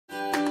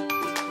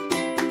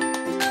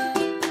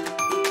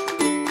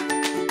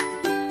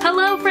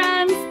Hello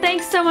friends!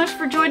 Thanks so much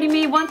for joining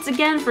me once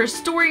again for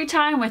Story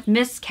Time with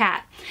Miss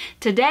Cat.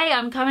 Today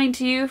I'm coming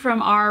to you from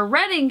our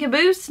Red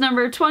Caboose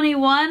number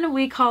 21.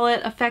 We call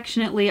it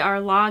affectionately our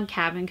log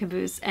cabin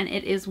caboose, and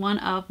it is one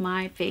of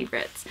my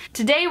favorites.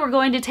 Today we're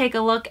going to take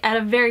a look at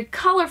a very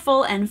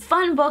colorful and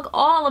fun book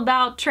all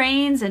about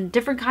trains and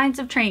different kinds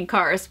of train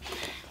cars,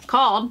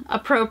 called,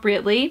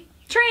 appropriately,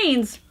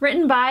 Trains,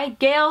 written by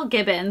Gail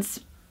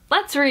Gibbons.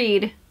 Let's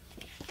read.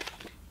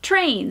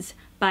 Trains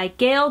by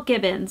Gail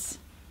Gibbons.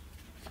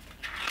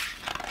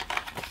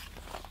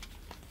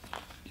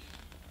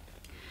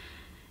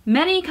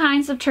 Many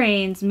kinds of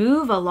trains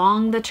move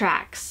along the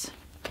tracks.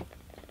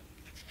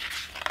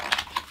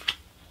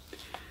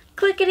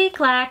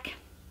 Clickety-clack.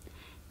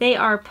 They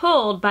are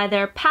pulled by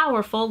their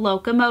powerful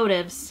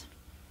locomotives.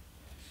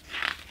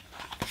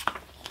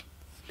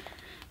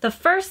 The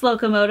first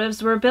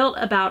locomotives were built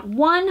about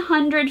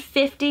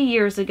 150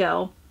 years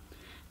ago.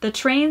 The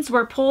trains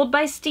were pulled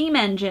by steam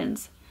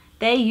engines.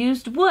 They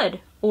used wood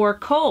or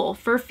coal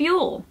for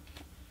fuel.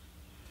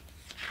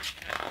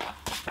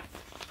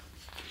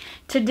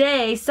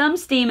 Today, some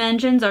steam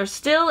engines are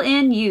still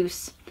in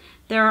use.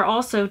 There are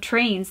also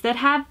trains that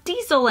have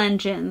diesel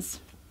engines,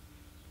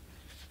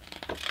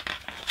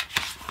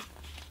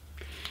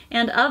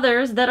 and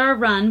others that are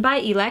run by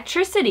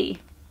electricity.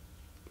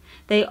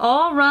 They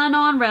all run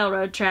on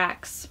railroad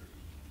tracks.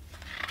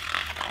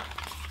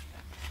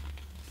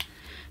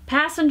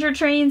 Passenger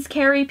trains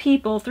carry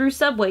people through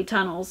subway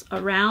tunnels,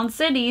 around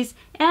cities,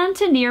 and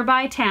to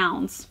nearby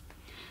towns.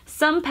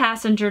 Some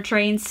passenger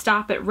trains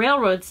stop at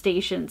railroad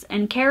stations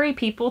and carry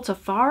people to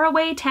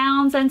faraway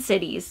towns and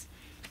cities.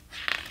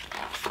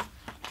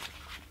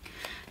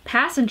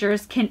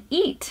 Passengers can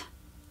eat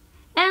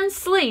and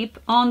sleep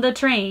on the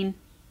train.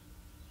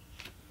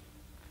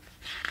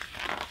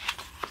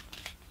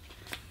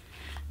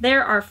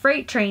 There are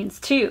freight trains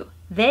too.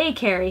 They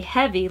carry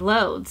heavy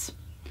loads.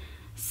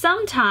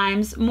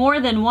 Sometimes more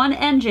than one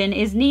engine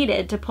is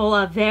needed to pull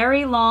a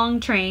very long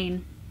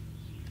train.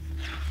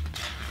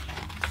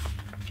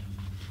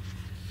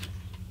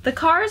 The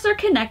cars are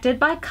connected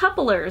by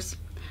couplers.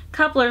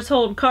 Couplers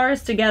hold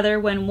cars together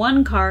when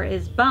one car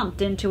is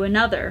bumped into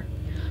another.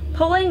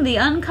 Pulling the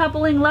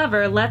uncoupling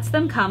lever lets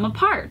them come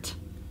apart.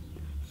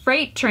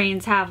 Freight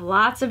trains have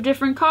lots of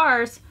different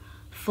cars.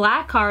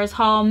 Flat cars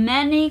haul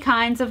many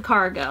kinds of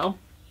cargo.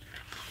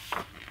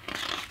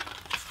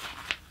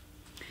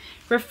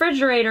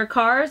 Refrigerator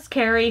cars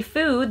carry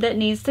food that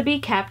needs to be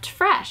kept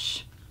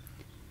fresh.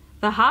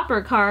 The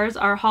hopper cars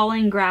are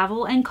hauling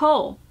gravel and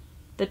coal.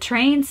 The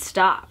train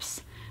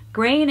stops.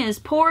 Grain is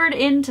poured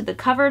into the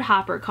covered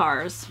hopper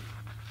cars.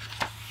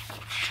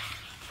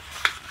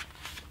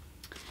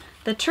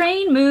 The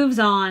train moves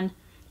on.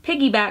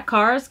 Piggyback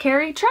cars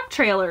carry truck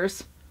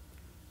trailers.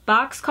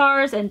 Box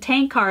cars and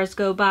tank cars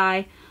go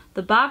by.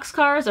 The box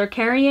cars are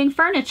carrying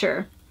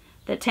furniture.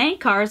 The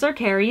tank cars are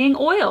carrying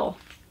oil.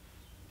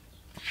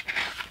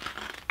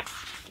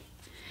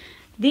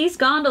 These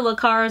gondola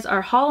cars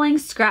are hauling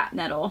scrap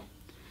metal.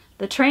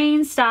 The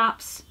train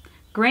stops.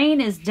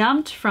 Grain is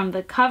dumped from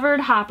the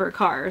covered hopper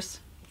cars.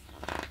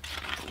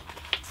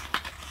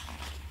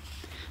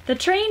 The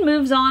train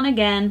moves on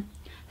again.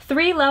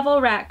 3 level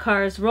rat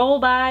cars roll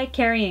by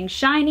carrying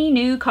shiny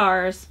new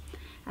cars.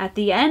 At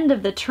the end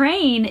of the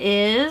train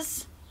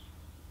is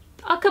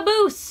a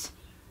caboose.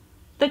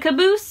 The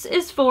caboose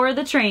is for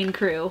the train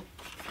crew.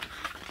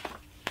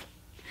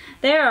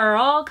 There are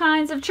all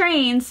kinds of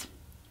trains.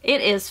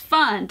 It is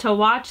fun to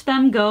watch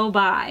them go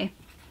by.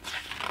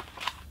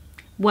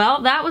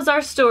 Well, that was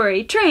our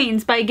story,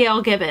 Trains by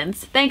Gail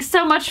Gibbons. Thanks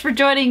so much for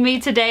joining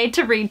me today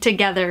to read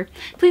together.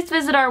 Please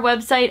visit our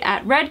website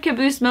at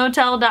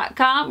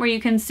redcaboosemotel.com, where you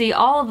can see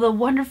all of the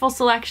wonderful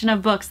selection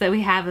of books that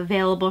we have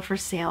available for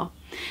sale.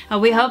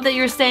 We hope that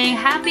you're staying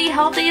happy,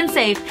 healthy, and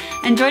safe,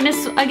 and join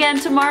us again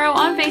tomorrow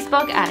on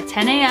Facebook at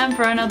 10 a.m.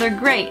 for another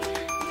great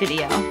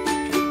video.